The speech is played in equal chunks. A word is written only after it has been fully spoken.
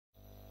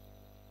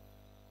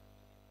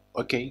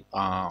Okay,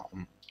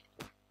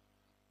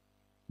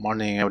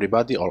 morning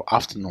everybody, or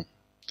afternoon,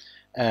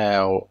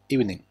 or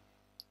evening.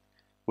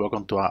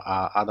 Welcome to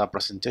our other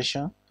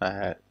presentation.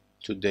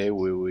 Today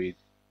we will be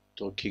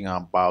talking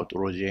about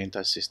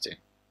urogenital system.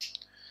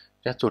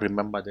 Just to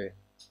remember the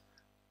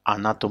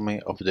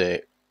anatomy of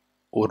the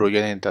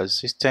urogenital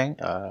system,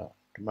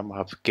 remember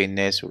have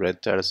kidneys,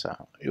 ureters,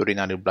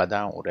 urinary bladder,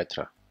 and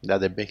urethra. They're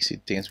the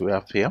basic things we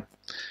have here.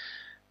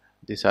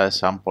 These are a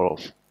sample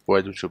of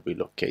where they should be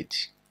located.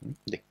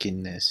 The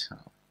kidneys,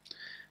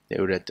 the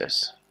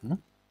ureters.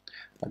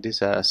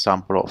 These are a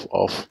sample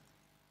of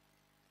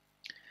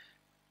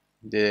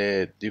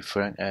the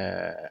different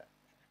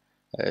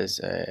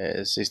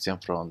system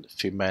from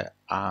female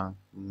and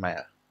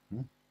male.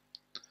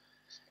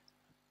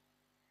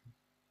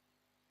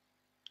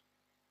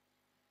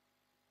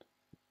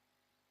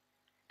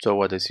 So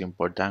what is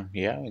important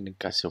here in the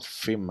case of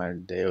female,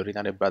 the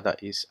urinary bladder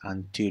is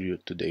anterior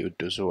to the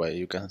uterus, so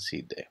you can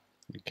see there.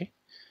 Okay,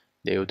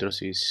 the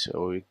uterus is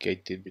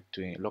located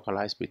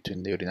localized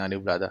between the urinary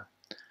bladder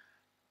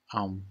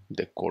and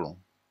the colon.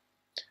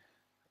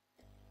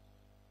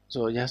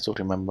 So just to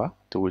remember,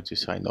 to which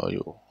is I know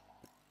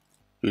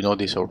you know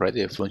this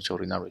already, a functional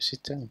urinary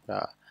system,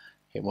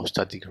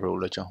 hemostatic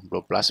regulation of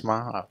blood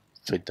plasma,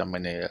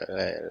 vitamin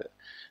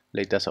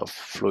liters of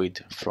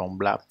fluid from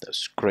blood,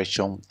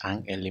 excretion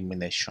and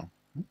elimination.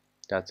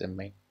 That's the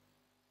main.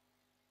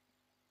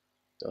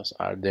 Those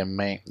are the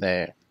main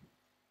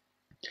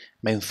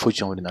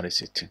function of urinary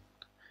system.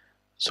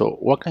 So,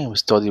 what kind of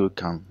study we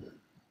can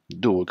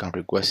do? We can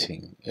request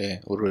in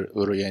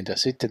urogenital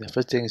system. The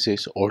first thing is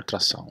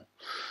ultrasound.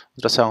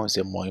 Ultrasound is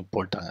the more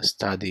important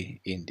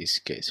study in this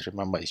case.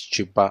 Remember, it's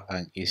cheaper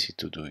and easy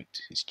to do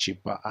it. It's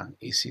cheaper and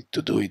easy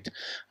to do it,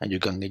 and you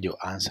can get your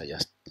answer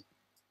just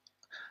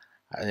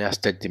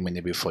 30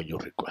 minutes before your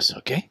request.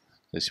 Okay,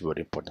 this is very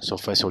important. So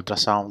first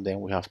ultrasound,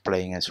 then we have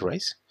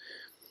Plainx-rays.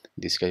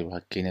 In this case we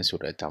have kidneys,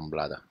 ureter and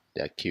bladder.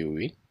 They are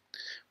QE.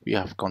 We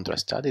have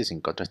contrast studies. In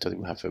contrast studies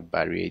we have a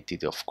variety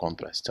of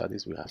contrast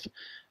studies. We have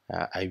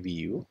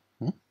IVU,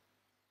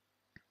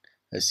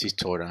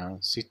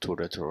 Cystogram,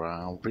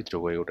 Cystourethrogram,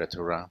 Retrograde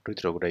uretrogram,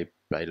 Retrograde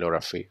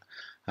pyelography,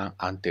 and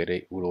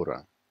Antegrade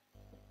urogram.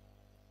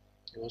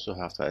 We also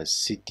have a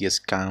CT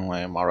scan,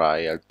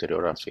 MRI,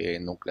 Arteriography,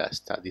 nuclear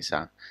studies,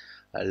 and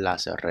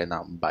laser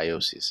renal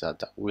biopsies.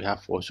 That we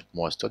have also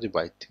more study,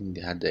 but I think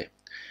they are the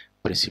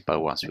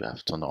principal ones we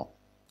have to know.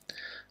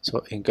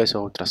 So in case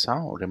of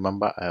ultrasound,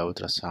 remember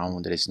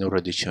ultrasound, there is no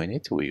radiation in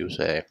it. We use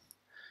a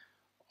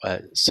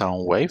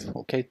sound wave,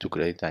 okay, to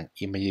create an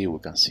image. We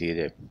can see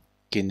the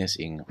kidneys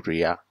in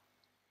real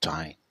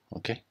time,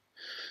 okay.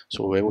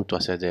 So we're able to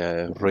assess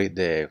the rate,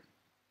 the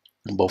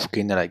both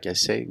kidney, like I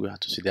said, we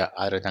have to see the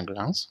adrenal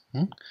glands.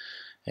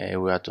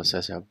 We have to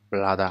assess a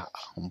bladder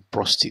and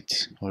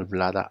prostate, or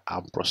bladder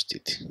and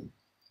prostate,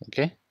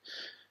 okay.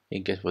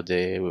 In case of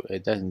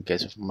in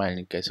case of male,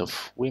 in case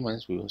of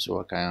women, we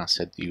also can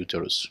assess the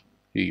uterus,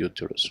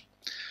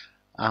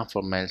 and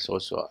for males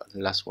also.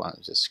 Last one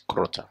is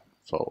scrota,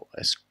 so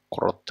a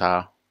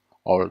scrota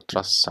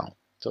ultrasound.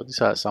 So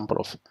these are a sample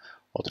of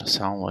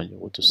ultrasound when you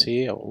want to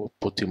see. I will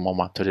put in more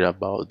material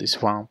about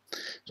this one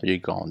so you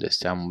can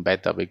understand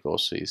better,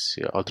 because it's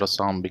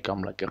ultrasound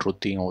become like a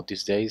routine all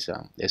these days,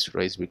 and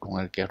X-rays become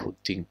like a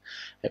routine.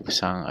 Every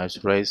time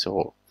X-rays,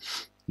 so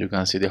you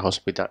can see the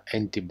hospital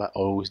empty, but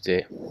always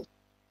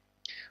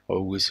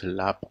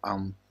lab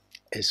and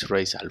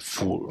X-rays are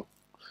full,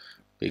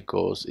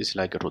 because it's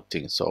like a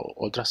routine. So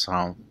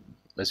ultrasound,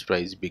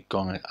 X-rays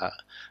become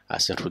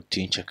as a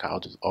routine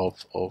checkout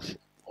of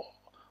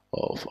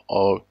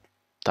all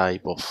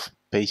type of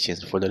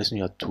patients. For the reason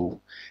you have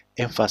to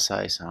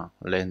emphasize and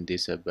learn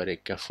this very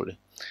carefully.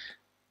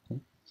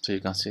 So you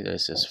can see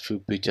there's a few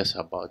pictures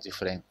about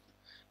different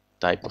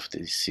type of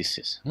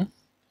diseases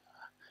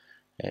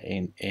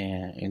in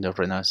the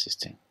renal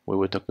system. We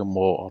were talking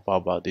more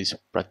about this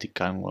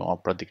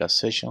practical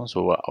sessions.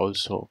 So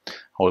also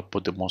I will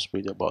put the most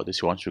video about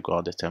this once you can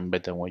understand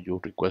better when you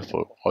request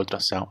for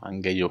ultrasound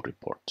and get your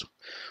report.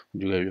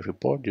 When you get your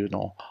report, you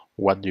know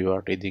what you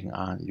are reading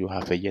and you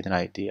have a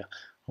general idea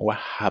what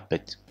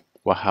happened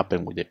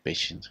with the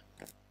patient.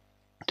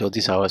 So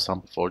these are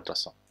some for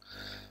ultrasound.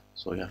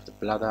 So you have the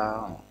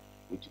bladder,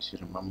 which you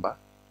remember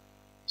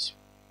is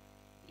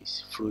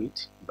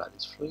fluid. Blood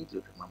is fluid.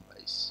 You remember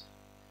is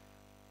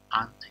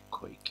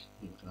anticoic.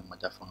 You remember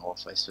that from our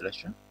first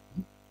selection.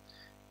 You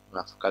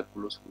have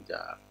calculus, which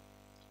are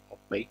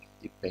opaque,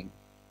 depend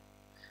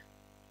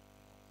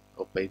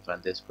opaque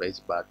from this place,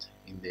 but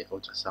in the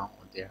ultrasound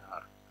they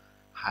are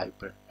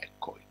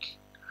hyperechoic.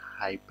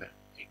 Okay.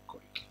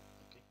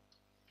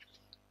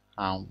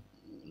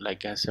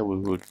 Like I said, we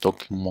will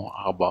talk more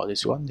about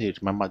this one.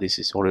 Remember, this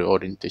is only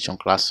orientation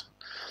class.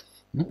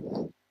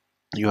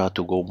 You have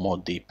to go more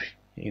deep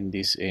in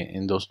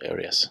those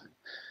areas.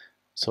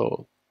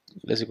 So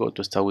let's go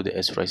to start with the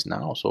X-rays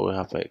now. So we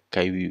have a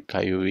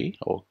KUV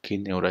or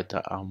kidney,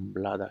 ureter and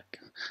bladder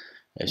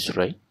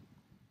X-ray.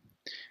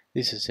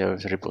 This is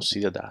a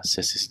procedure that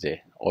assesses the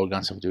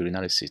organs of the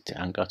urinary system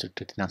and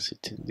gastrointestinal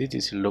system.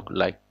 This look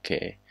like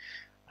a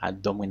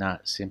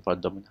simple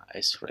abdominal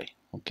X-ray.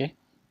 Okay,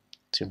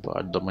 simple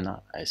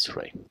abdominal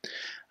X-ray,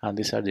 and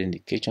these are the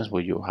indications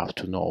where you have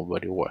to know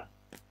very well.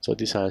 So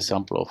these are a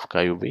sample of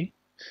KUV.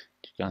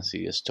 You can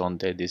see a stone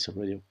there. This is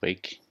already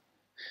opaque.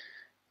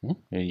 In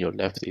your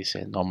left is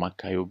a normal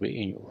KUV.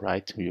 In your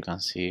right, you can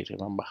see.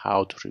 Remember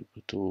how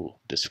to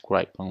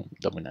describe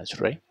abdominal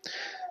X-ray.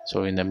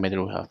 So in the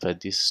middle we have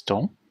this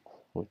stone,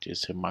 which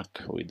is a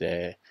mark with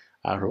the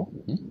arrow.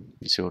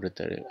 It's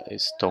already a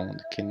stone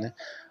kidney,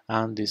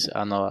 and this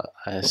another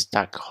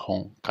stack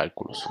home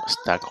calculus.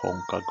 Stack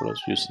home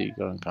calculus. You see,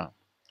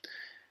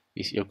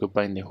 is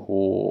occupying the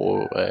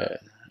whole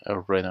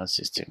renal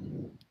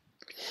system.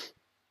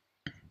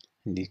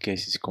 In this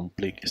case, it's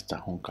complete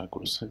stack home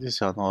calculus. So this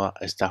is another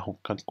stack home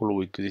calculus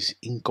which is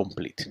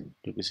incomplete.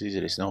 You can see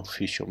there is no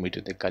fusion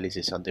between the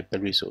calyces and the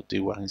pelvis, so this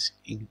one is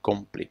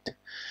incomplete.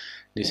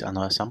 This is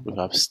another example. We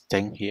have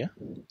stem here.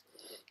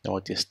 Now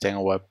what is stem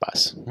or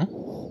bypass?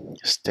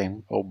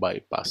 Stem or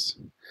bypass.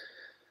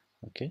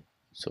 Okay,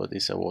 so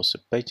this was a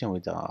patient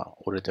with a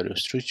uretary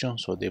obstruction,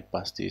 so they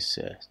pass this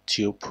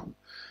tube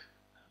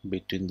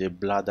between the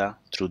bladder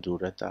through the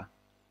ureter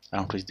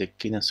and reach the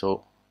kidney,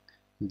 so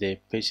the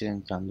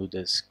patient can do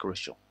the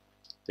excretion.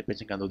 The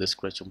patient can do the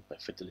excretion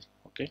perfectly.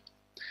 Okay,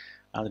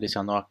 and there is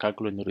another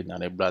calculus in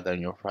urinary bladder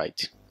in your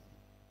right.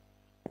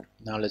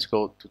 Now let's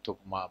go to talk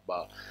more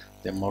about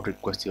the more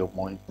requested or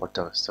more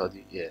important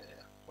study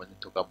when you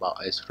talk about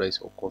X-rays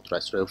or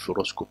contrast-ray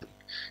fluoroscopy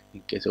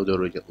in case of the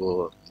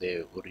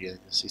urogenital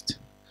system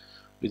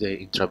with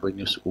the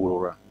intravenous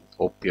urogram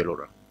or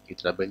pyelogram.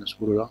 Intravenous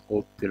urogram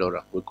or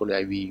pyelogram, we call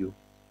it IVU in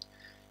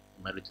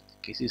majority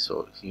cases,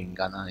 so in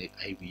Ghana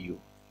IVU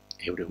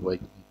everywhere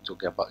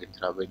talking about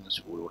intravenous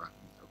urogram.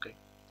 Okay,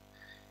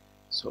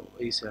 so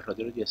it's a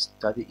radiology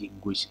study in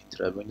which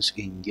intravenous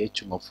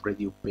injection of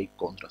radio-opaque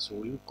contrast, so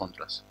we use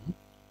contrast.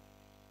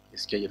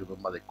 This case, you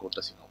remember the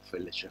contrast in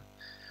our lecture.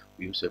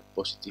 We use a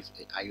positive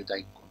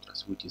iodine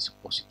contrast, which is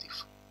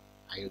positive.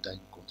 Iodine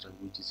contrast,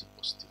 which is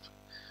positive.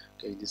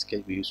 Okay, in this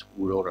case, we use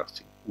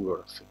urography.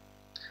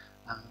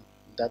 And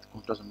that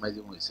contrast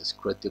medium is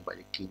excreted by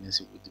the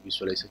kidneys with the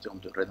visualization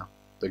of the renal,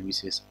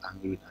 pelvises,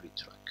 and urinary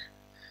tract.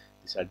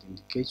 These are the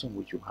indications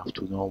which you have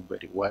to know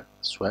very well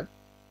as well.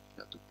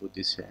 You have to put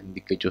these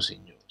indicators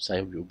in your side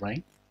of your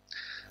brain.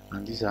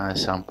 And these are a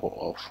sample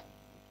of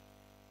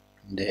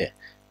the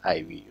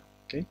IVU.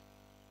 Okay,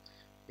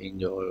 in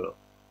your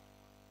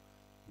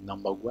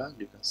number one,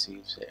 you can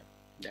see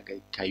the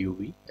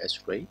KUV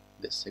X-ray.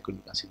 The second,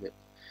 you can see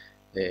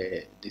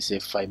this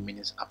is 5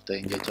 minutes after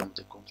injection of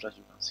the contrast.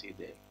 You can see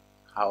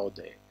how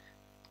the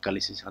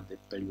calyces and the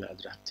pelvis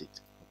are drafted.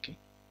 Okay,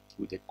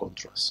 with the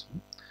contrast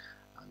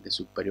and the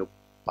superior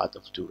part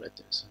of the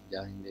ureters.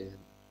 Then in the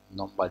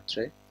number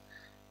 3,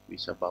 which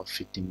is about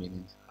 15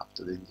 minutes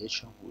after the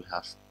injection, we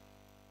have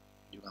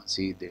you can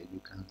see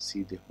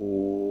the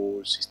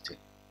whole system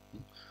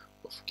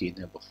of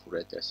kidney, of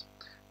ureters,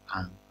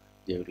 and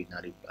the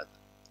urinary bladder.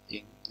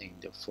 In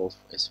the 4th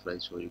X-ray,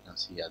 so you can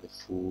see the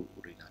full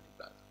urinary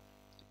bladder.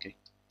 Okay.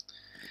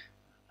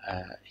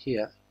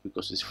 Here,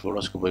 because it's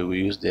fluoroscopy, we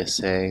use the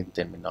same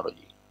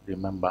terminology.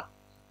 Remember,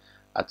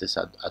 at this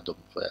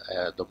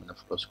abdominal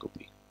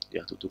fluoroscopy, you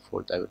have to do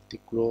for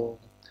diverticulum,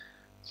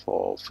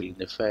 for filling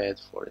the fat,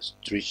 for a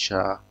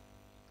stricture,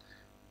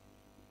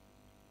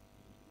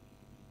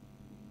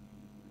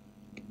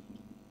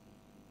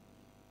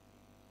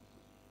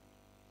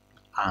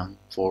 and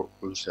for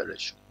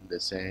ulceration. The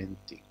same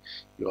thing.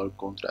 Your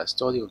contrast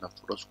study on a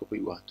fluoroscopy,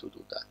 you have to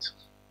do that.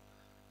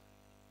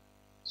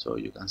 So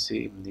you can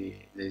see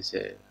there is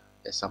a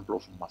sample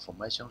of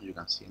malformation. You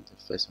can see in the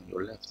face on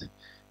your left,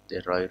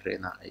 the right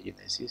renal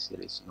agenesis.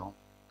 There is no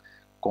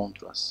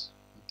contrast.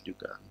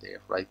 The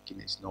right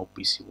kidney is not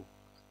visible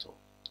at all.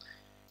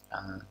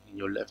 And in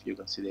your left, you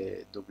can see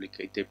the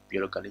duplicated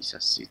pyelographic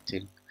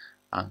system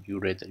and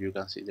ureter. You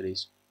can see there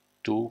is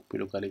 2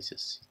 pyelographic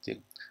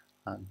systems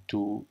and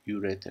 2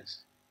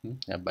 ureters,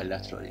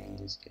 bilaterally in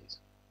this case.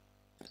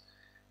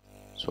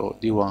 So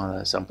the one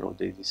example of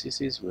the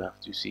diseases, we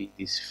have to see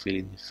this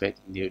filling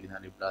effect in the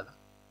urinary bladder,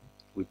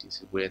 which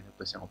is we are in the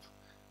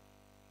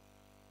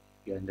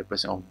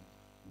presence of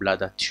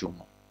bladder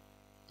tumor,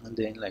 and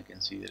then like you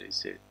can see there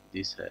is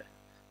this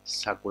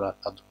circular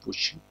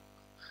outpushing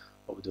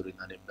of the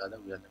urinary bladder.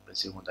 We are in the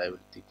presence of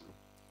diverticulum.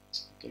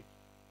 Okay.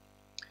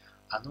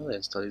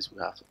 Another studies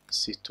we have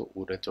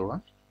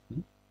Cystourethrogram.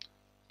 You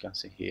can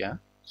see here,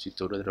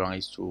 Cystourethrogram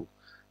is to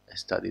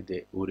study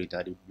the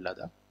urinary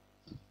bladder.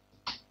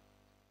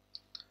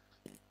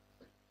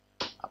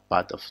 A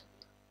part of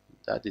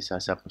that is a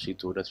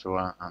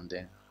Cystourethrogram, and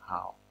then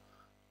how,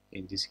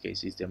 in this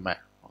case, is the male.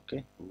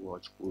 Okay, we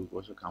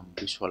also can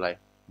visualize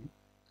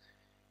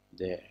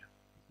the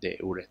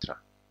urethra.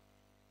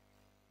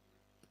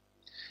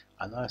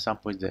 Another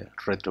example is the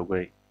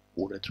retrograde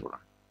urethrogram.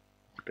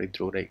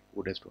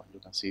 You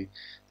can see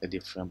the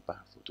different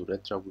parts of the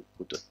urethra. We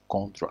put the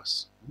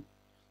contrast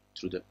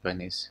through the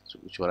penis,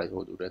 which what I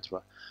call the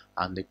urethra,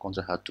 and the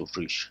contrast had to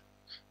reach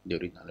the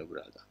urinary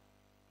bladder.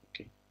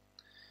 Okay,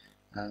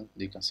 and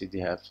you can see they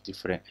have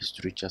different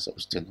structures of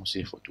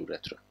stenosis for the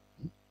urethra.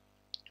 You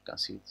can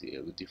see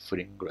the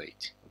different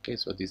grade. Okay,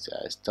 so this is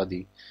a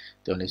study,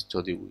 the only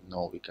study we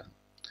know we can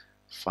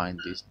find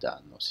this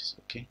diagnosis.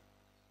 Okay,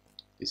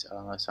 this is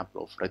an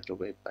example of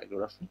retrograde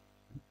pyelography.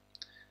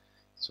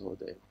 So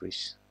the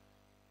reach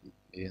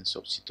in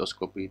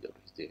cystoscopy, there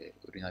is the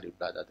urinary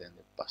bladder, then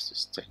the pass the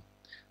stent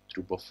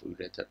through both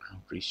ureter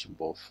and reach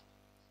both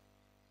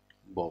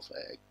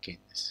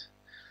kidneys.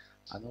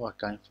 Another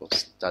kind of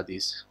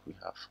studies we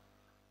have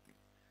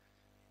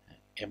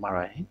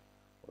MRI.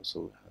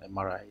 Also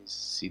MRI,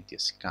 CT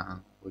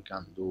scan. We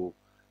can do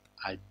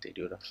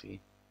arteriography,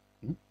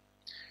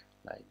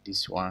 like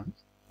this one.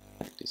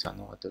 This is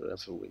another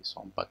arteriography with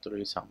some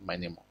pathologies and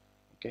many more.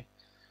 Okay,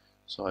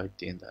 so I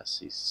think that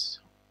is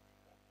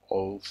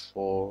all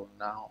for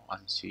now,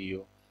 and see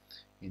you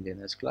in the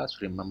next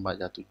class. Remember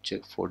that to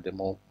check for the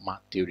more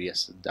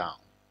materials down.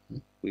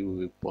 We will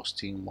be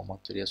posting more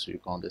materials so you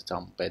can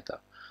understand better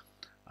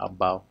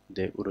about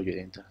the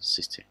urogenital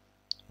system.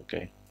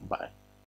 Okay, bye.